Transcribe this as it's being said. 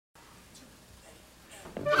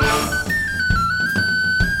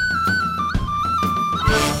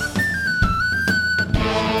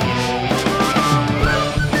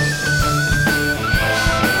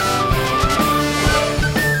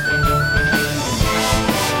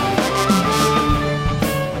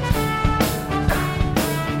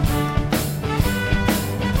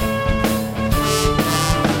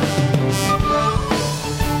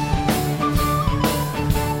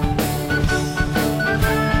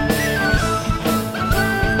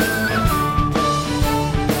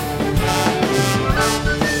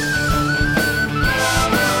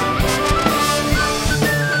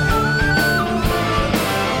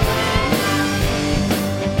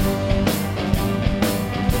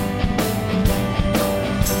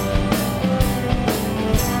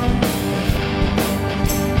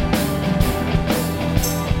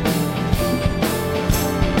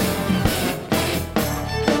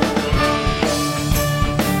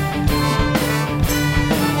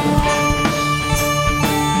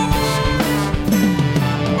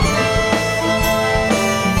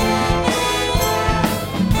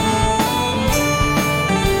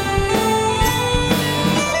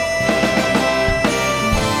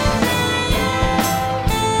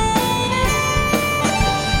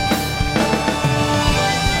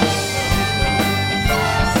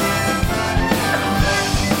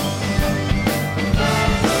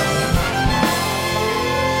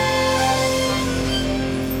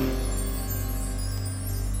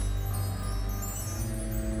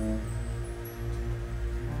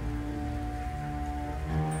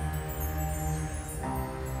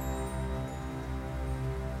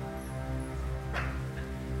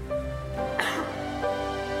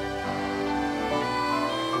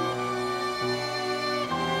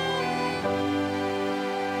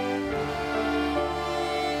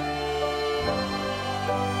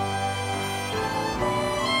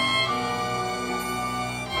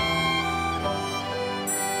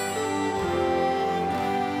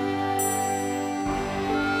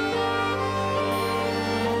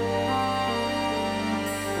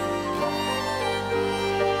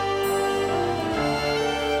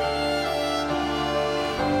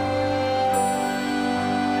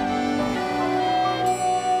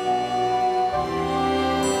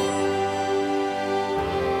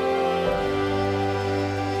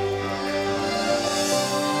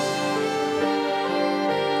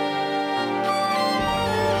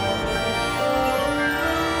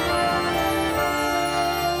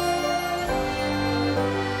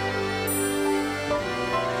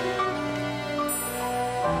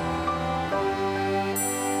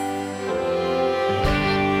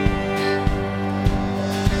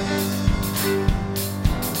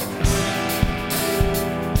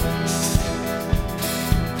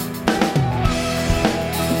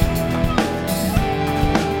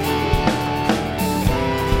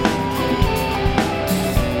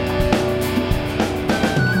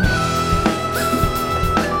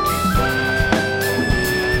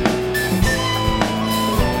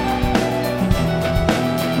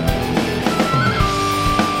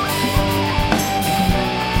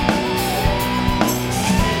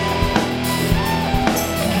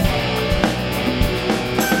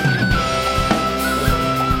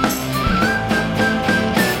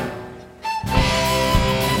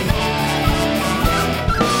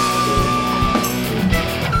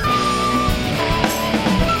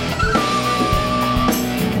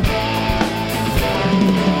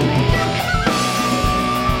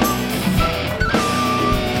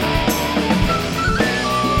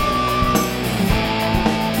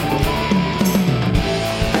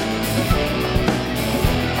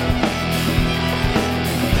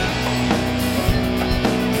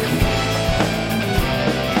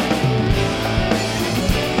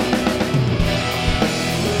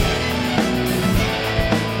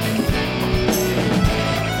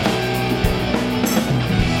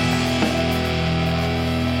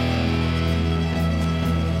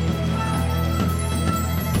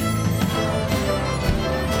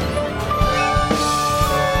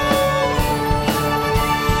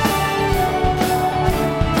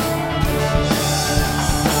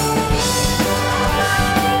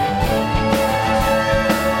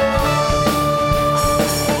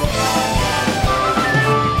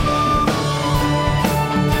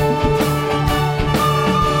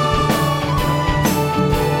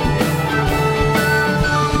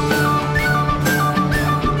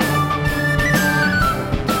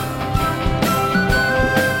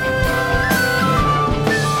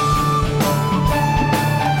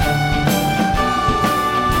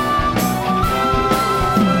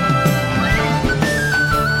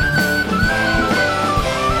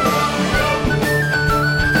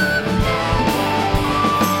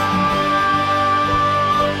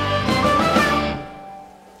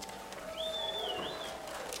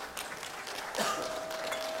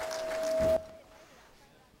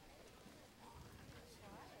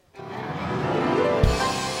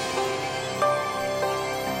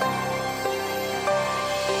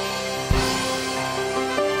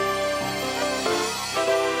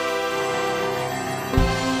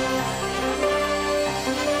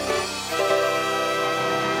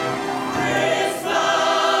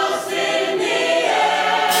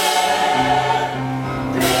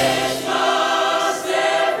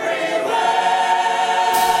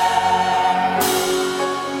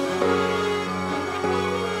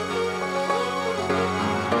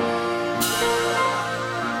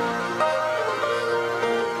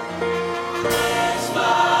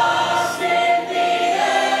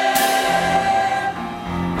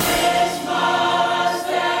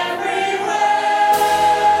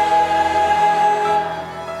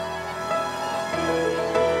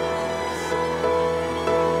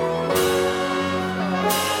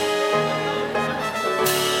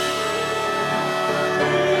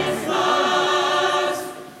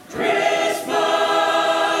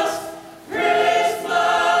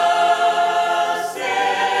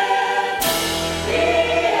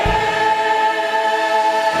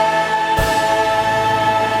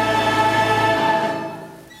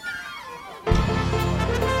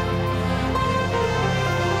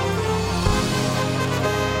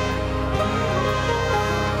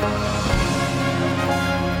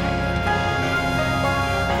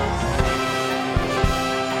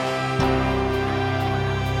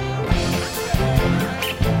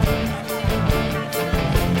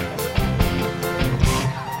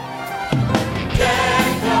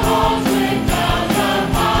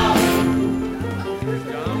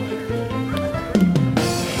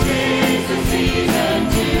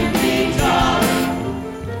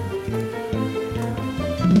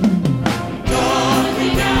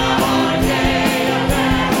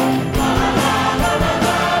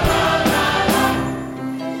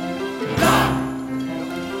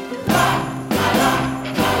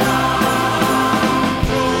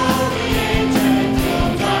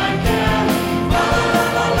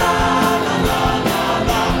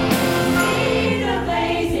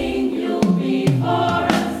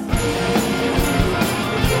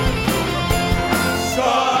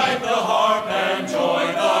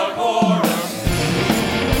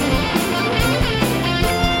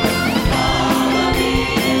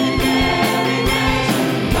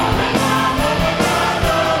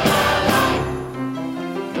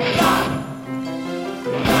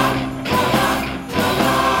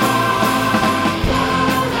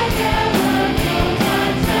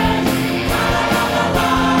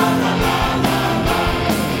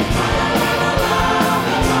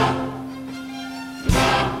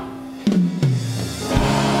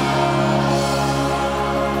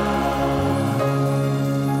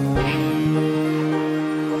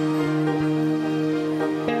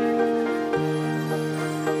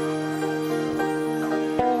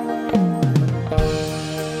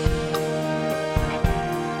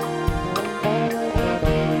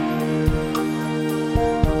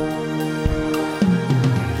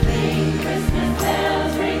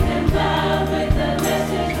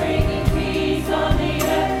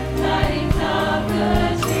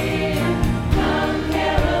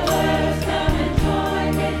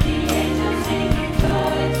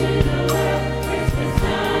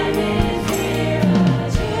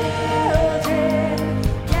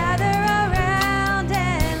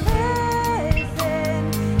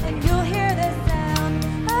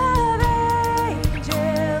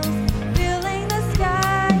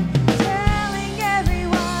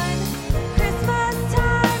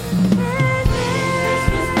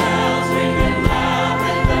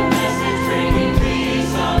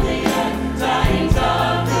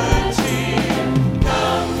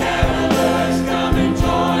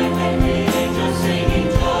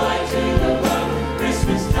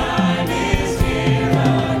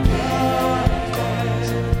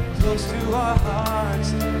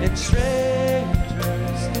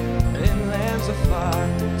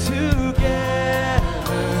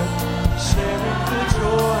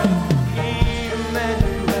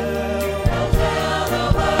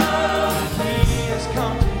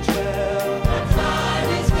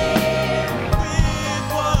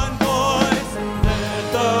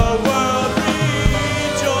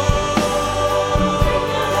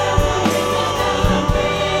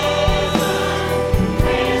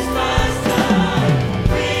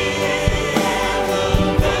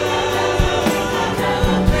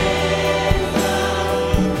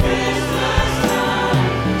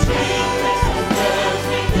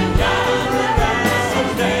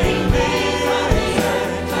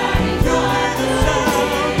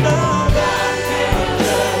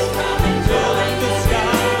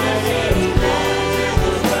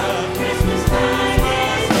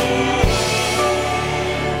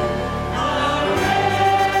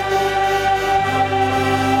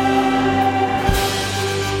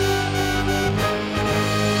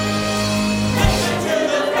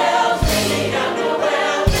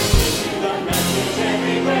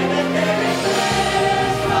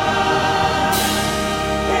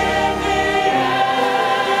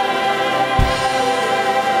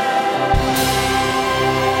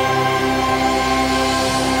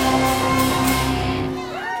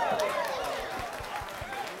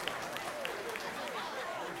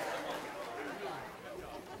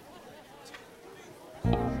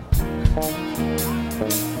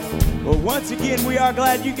and we are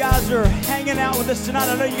glad you guys are hanging out with us tonight.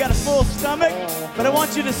 I know you got a full stomach, but I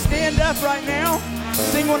want you to stand up right now.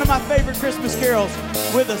 Sing one of my favorite Christmas carols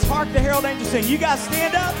with us. Hark the Herald Angels Sing. You guys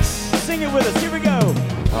stand up, sing it with us. Here we go.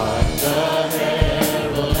 Hark the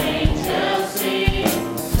herald angels sing,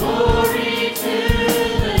 glory to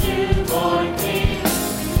the newborn King.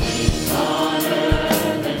 Peace on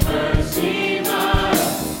earth and mercy mild,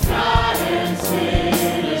 God and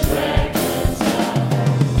sinners reconciled.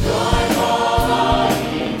 Joyful all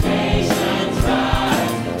ye nations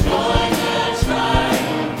rise, join the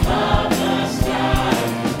triumph of the sky.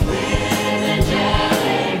 With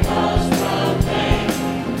angelic hosts proclaim,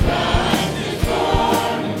 Christ is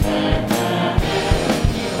born in Bethlehem.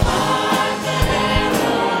 Hark the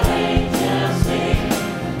herald angels sing,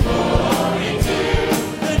 glory to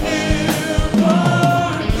the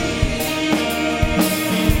newborn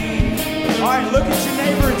King. All right, look at your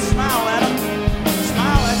neighbor and smile at him.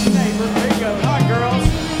 Smile at your neighbor. There you go. All right, girls.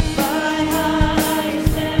 My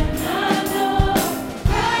eyes and adore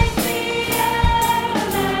Christ the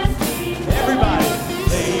everlasting. Everybody.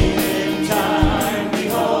 Late in time,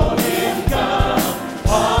 behold him come,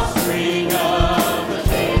 offspring of the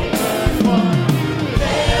favored one.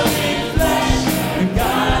 Veiled in flesh, the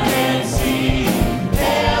Godhead see,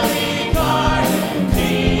 hail incarnate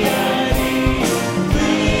deity.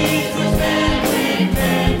 Pleased with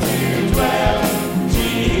men to dwell,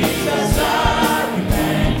 Jesus our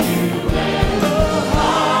Emmanuel. Oh,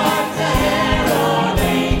 hark the herald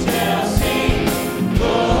angels sing,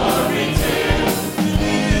 glory to the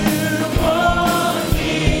newborn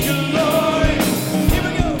King. Glory. Here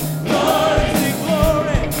we go. Glory, sing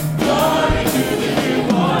glory. Glory to the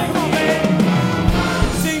newborn Come on, man.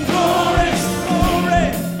 Sing glory, glory.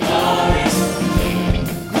 Glory,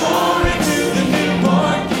 glory to the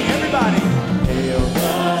newborn King. Everybody. Hail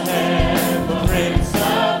the heavenly Prince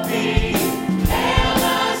of Peace. Hail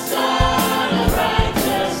the Son of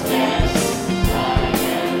Righteousness. Light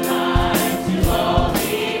and light to all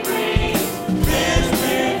he brings. Risen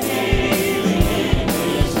with healing in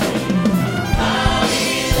his wings. How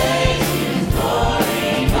he lays his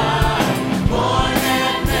glory high. Born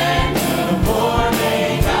that men the poor may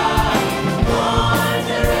die. Born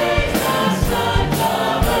to raise the sons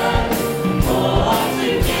of earth. Born to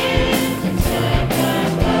give the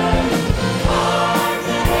second birth. Hark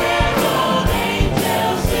the herald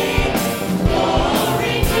angels sing,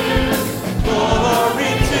 glory to the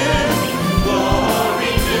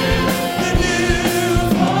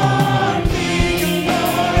newborn King.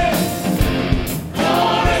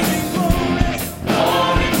 Glory,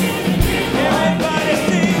 glory to the newborn. Everybody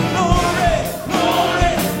sing glory,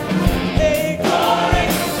 glory. Hey, glory.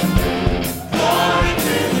 Glory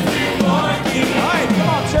to the newborn King. All right, come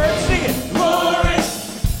on, church, sing it. Glory,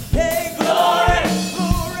 Hey, glory,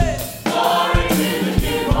 glory. glory to the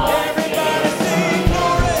newborn. Everybody sing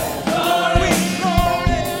glory, glory,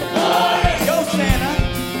 glory. Go, Santa.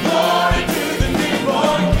 Glory to the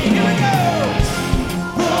newborn King. Here we go.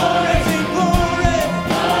 Glory, sing glory.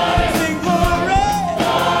 Sing glory.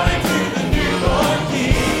 Glory to the newborn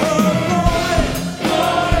King. Oh, glory,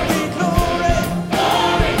 glory, glory.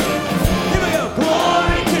 Here we go.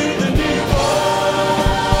 Glory to the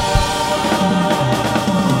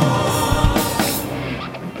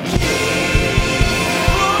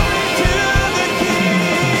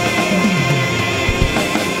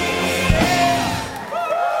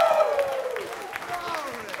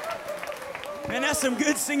Man, that's some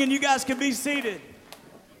good singing. You guys can be seated.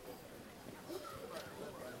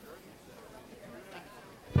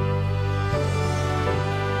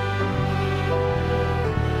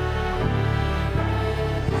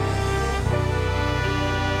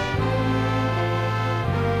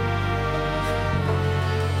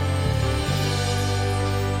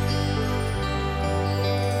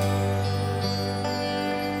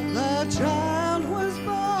 The child was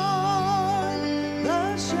born,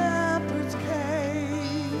 the shepherds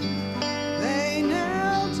came. They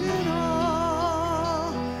knelt in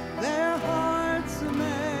awe, their hearts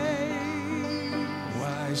amazed.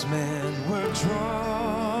 Wise men were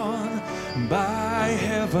drawn by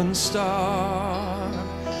heaven's star.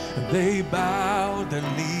 They bowed their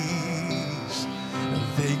knees,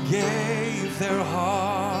 they gave their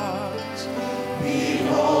hearts.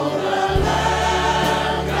 Behold the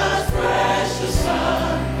Lamb, God's precious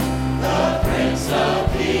Son, the Prince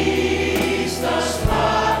of Peace, the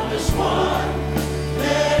spotless one.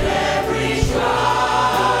 Let every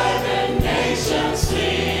tribe and nation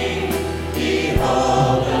sing.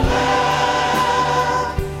 Behold the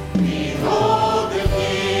Lamb, behold the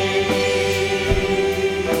King.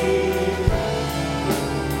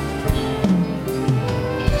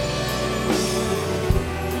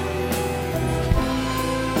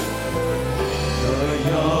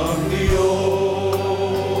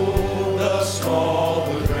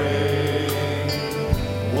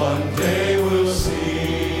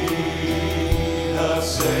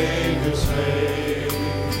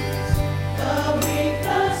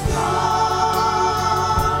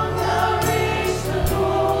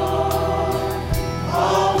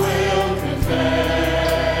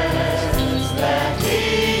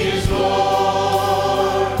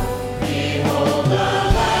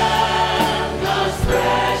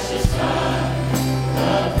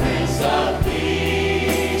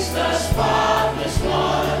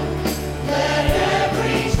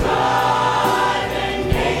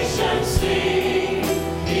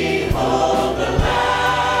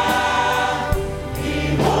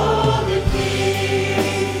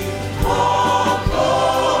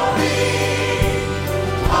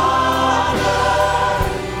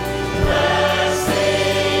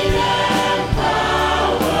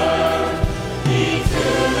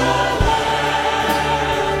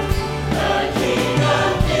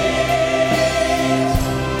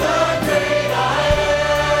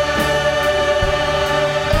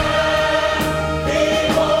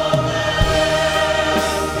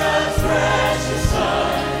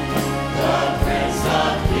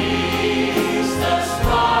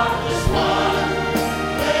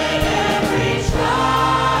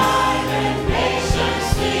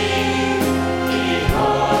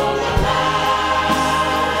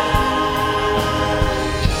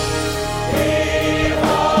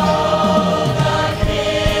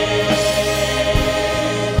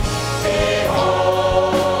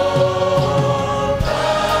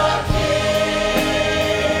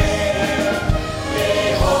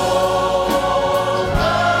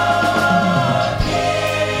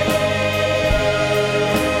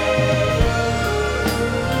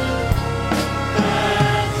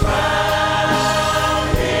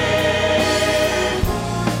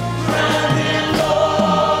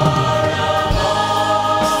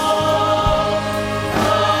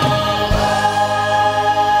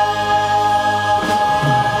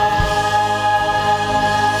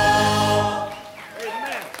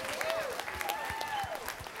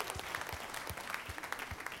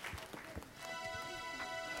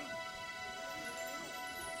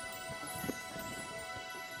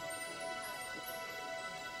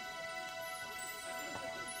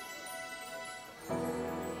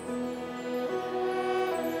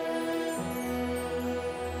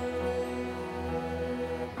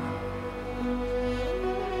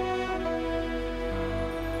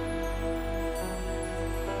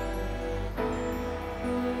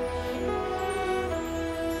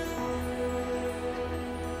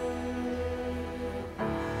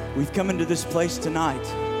 We've come into this place tonight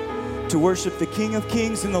to worship the King of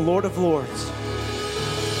Kings and the Lord of Lords.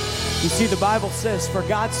 You see, the Bible says, for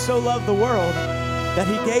God so loved the world that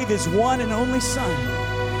he gave his one and only Son,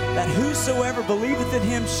 that whosoever believeth in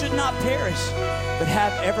him should not perish, but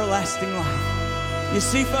have everlasting life. You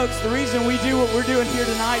see, folks, the reason we do what we're doing here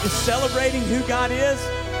tonight is celebrating who God is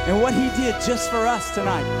and what he did just for us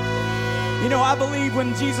tonight. You know, I believe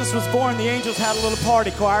when Jesus was born, the angels had a little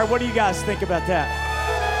party choir. What do you guys think about that?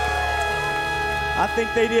 I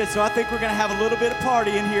think they did, so I think we're going to have a little bit of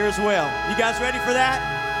party in here as well. You guys ready for that?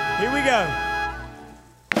 Here we go.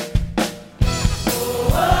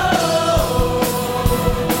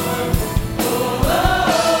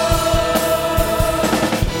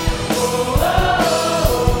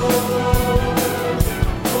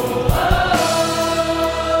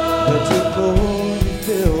 Let your glory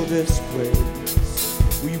fill this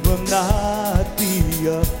place. We will not be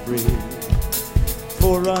afraid.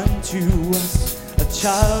 For unto us a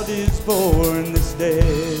child is born this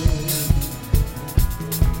day.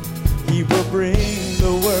 He will bring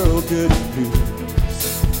the world good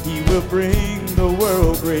news. He will bring the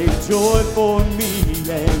world great joy for me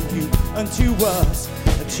and you. Unto us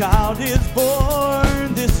a child is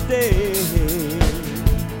born this day.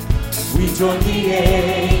 We join the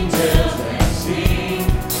angels and sing.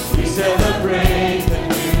 We celebrate the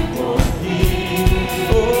newborn King.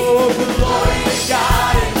 Oh, glory to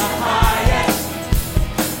God in the highest.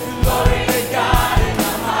 Glory to God in the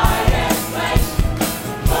highest place.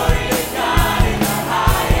 Glory to God in the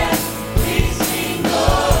highest. We sing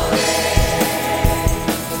glory.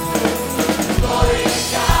 Glory to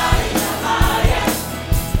God in the highest.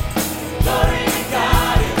 Glory to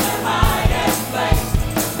God in the highest place.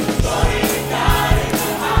 Glory to God in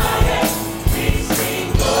the highest. We sing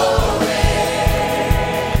glory.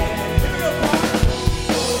 Here we go,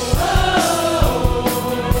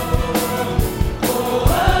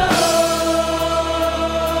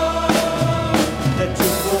 let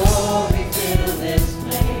your glory Fill this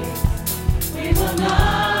place. We will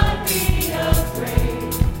not be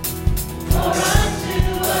afraid. For unto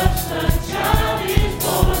us a child is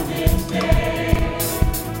born this day.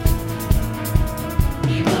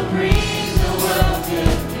 He will bring the world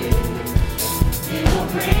good news. He will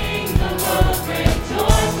bring the world great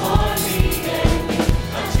joy for me and you.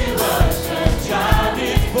 Unto us a child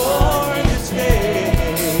is born this day.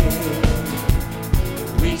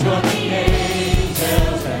 We join the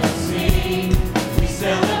angels and sing. We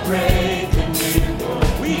celebrate the newborn.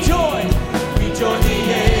 We join the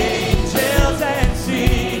angels and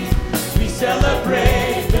sing. We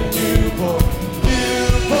celebrate the newborn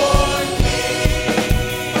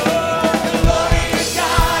King. Oh, glory to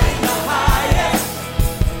God in the highest.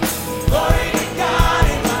 Glory to God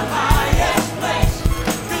in the highest place.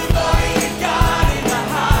 Glory to God in the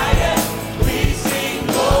highest. We sing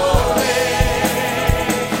glory.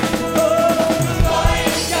 Oh, glory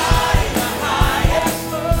to God in the highest.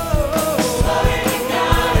 Oh, glory to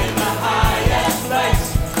God in the highest place.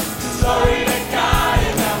 Glory to God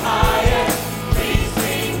in the highest. We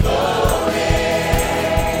sing glory.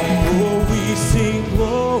 Oh, we sing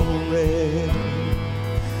glory.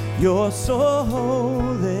 You're so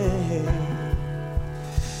holy.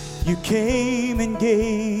 You came and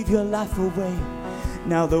gave your life away.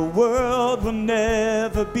 Now the world will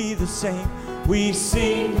never be the same. We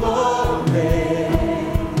sing glory.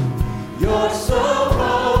 You're so